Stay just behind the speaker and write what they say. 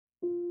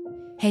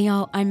Hey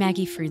y'all, I'm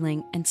Maggie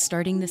Freleng, and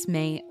starting this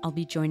May, I'll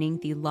be joining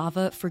the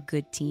Lava for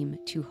Good team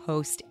to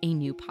host a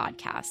new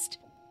podcast.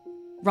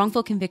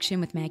 Wrongful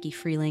Conviction with Maggie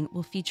Freleng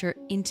will feature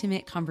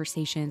intimate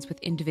conversations with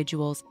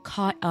individuals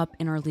caught up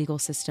in our legal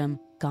system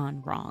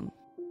gone wrong.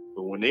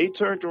 But when they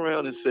turned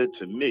around and said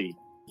to me,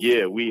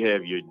 yeah, we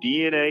have your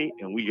DNA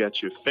and we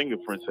got your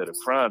fingerprints at a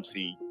crime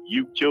scene,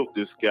 you killed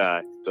this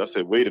guy. So I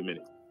said, wait a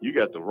minute, you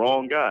got the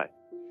wrong guy.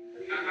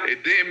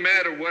 It didn't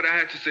matter what I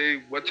had to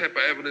say, what type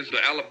of evidence, the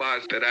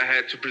alibis that I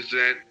had to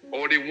present.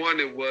 All they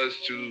wanted was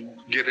to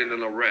get in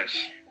an arrest.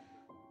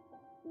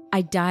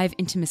 I dive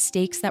into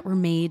mistakes that were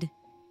made,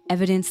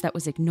 evidence that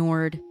was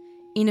ignored,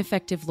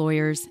 ineffective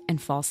lawyers,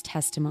 and false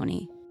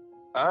testimony.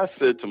 I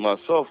said to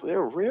myself,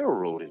 they're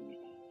railroading me.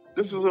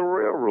 This is a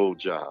railroad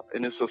job,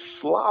 and it's a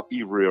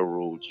sloppy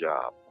railroad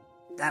job.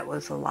 That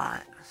was a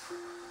lot.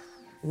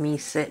 Me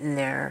sitting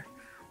there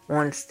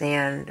on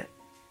stand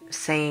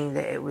saying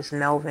that it was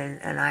Melvin,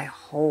 and I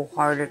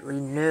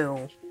wholeheartedly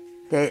knew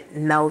that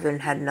Melvin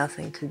had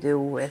nothing to do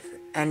with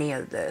any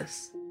of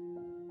this.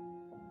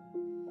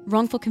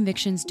 Wrongful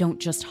convictions don't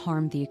just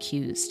harm the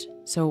accused,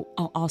 so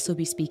I'll also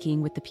be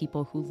speaking with the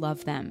people who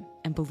love them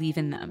and believe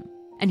in them,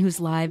 and whose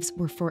lives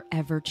were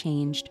forever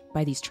changed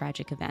by these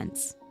tragic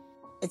events.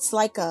 It's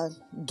like a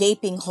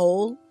gaping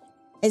hole.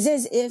 It's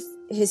as if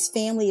his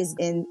family is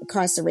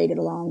incarcerated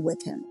along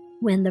with him.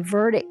 When the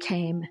verdict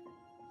came,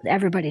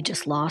 everybody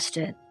just lost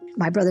it.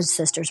 My brothers and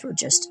sisters were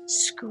just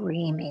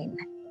screaming.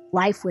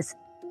 Life with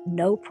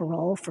no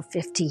parole for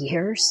 50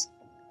 years,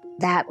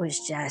 that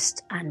was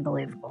just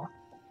unbelievable.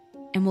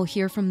 And we'll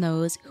hear from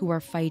those who are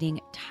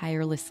fighting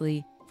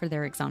tirelessly for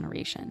their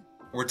exoneration.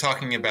 We're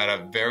talking about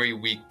a very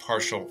weak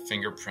partial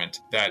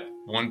fingerprint that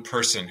one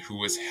person who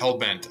was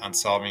hell-bent on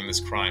solving this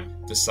crime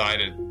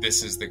decided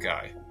this is the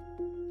guy.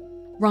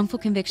 Wrongful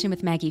Conviction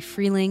with Maggie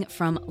Freleng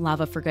from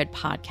Lava for Good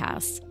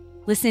podcasts.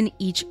 Listen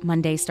each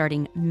Monday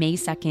starting May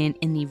 2nd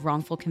in the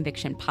Wrongful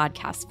Conviction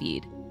podcast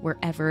feed,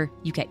 wherever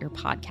you get your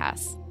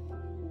podcasts.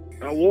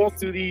 I walk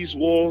through these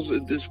walls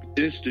of this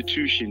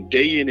institution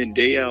day in and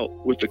day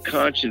out with the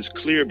conscience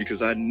clear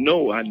because I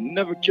know I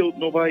never killed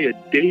nobody a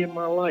day in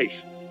my life.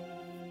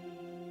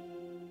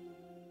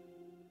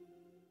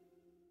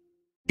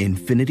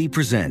 Infiniti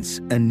presents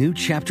a new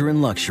chapter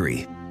in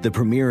luxury, the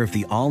premiere of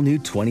the all-new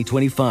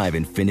 2025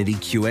 Infiniti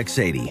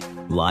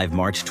QX80, live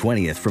March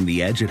 20th from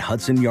the Edge at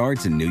Hudson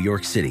Yards in New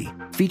York City,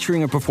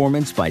 featuring a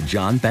performance by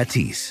John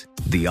Batiste.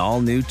 The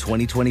all-new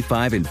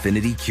 2025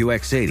 Infiniti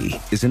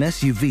QX80 is an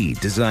SUV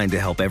designed to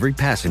help every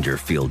passenger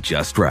feel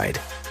just right.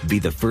 Be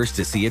the first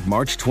to see it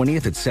March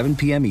 20th at 7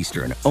 p.m.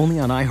 Eastern, only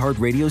on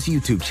iHeartRadio's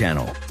YouTube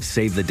channel.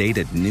 Save the date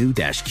at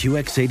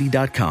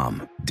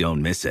new-QX80.com.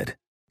 Don't miss it.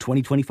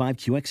 2025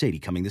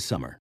 QX80 coming this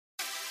summer.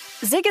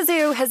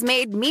 Zigazoo has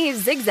made me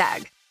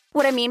zigzag.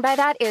 What I mean by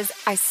that is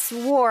I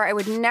swore I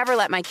would never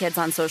let my kids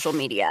on social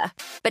media.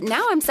 But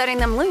now I'm setting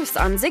them loose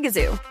on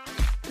Zigazoo.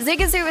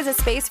 Zigazoo is a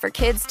space for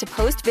kids to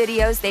post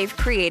videos they've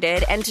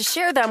created and to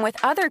share them with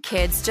other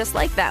kids just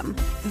like them.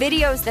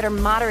 Videos that are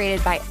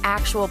moderated by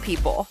actual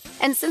people.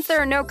 And since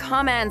there are no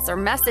comments or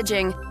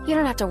messaging, you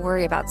don't have to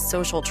worry about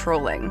social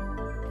trolling.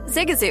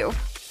 Zigazoo,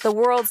 the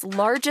world's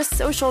largest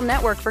social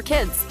network for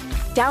kids.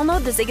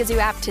 Download the Zigazoo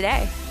app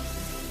today.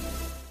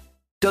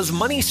 Does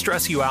money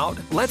stress you out?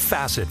 Let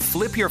Facet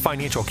flip your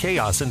financial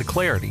chaos into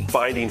clarity.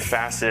 Finding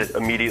Facet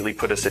immediately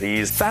put us at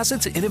ease.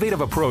 Facet's innovative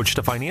approach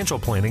to financial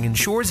planning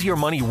ensures your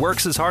money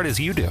works as hard as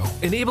you do,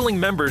 enabling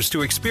members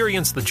to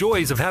experience the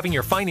joys of having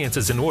your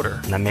finances in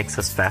order. And that makes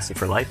us Facet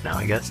for life now,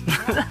 I guess.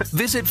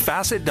 Visit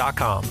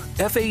Facet.com,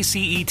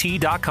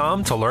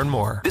 FACET.com to learn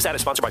more. This ad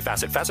is sponsored by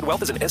Facet. Facet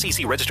Wealth is an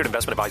SEC registered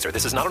investment advisor.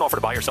 This is not an offer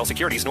to buy or sell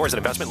securities, nor is it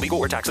investment, legal,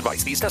 or tax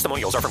advice. These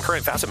testimonials are from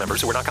current Facet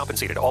members who are not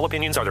compensated. All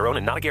opinions are their own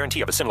and not a guarantee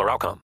of a similar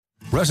outcome.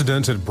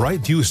 Residents at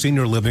Brightview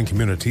Senior Living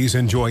Communities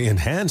enjoy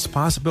enhanced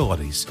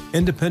possibilities,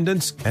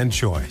 independence, and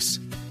choice.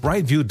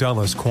 Brightview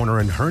Dulles Corner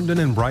in Herndon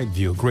and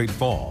Brightview, Great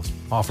Falls,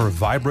 offer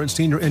vibrant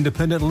senior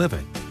independent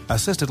living,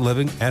 assisted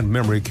living, and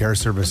memory care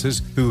services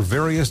through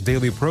various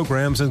daily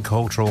programs and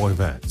cultural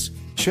events.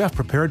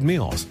 Chef-prepared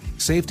meals,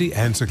 safety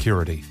and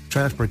security,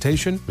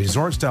 transportation,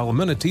 resort-style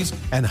amenities,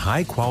 and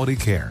high-quality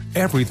care.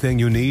 Everything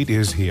you need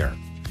is here.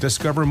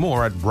 Discover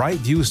more at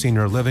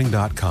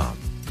brightviewseniorliving.com.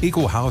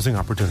 Equal housing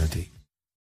opportunity.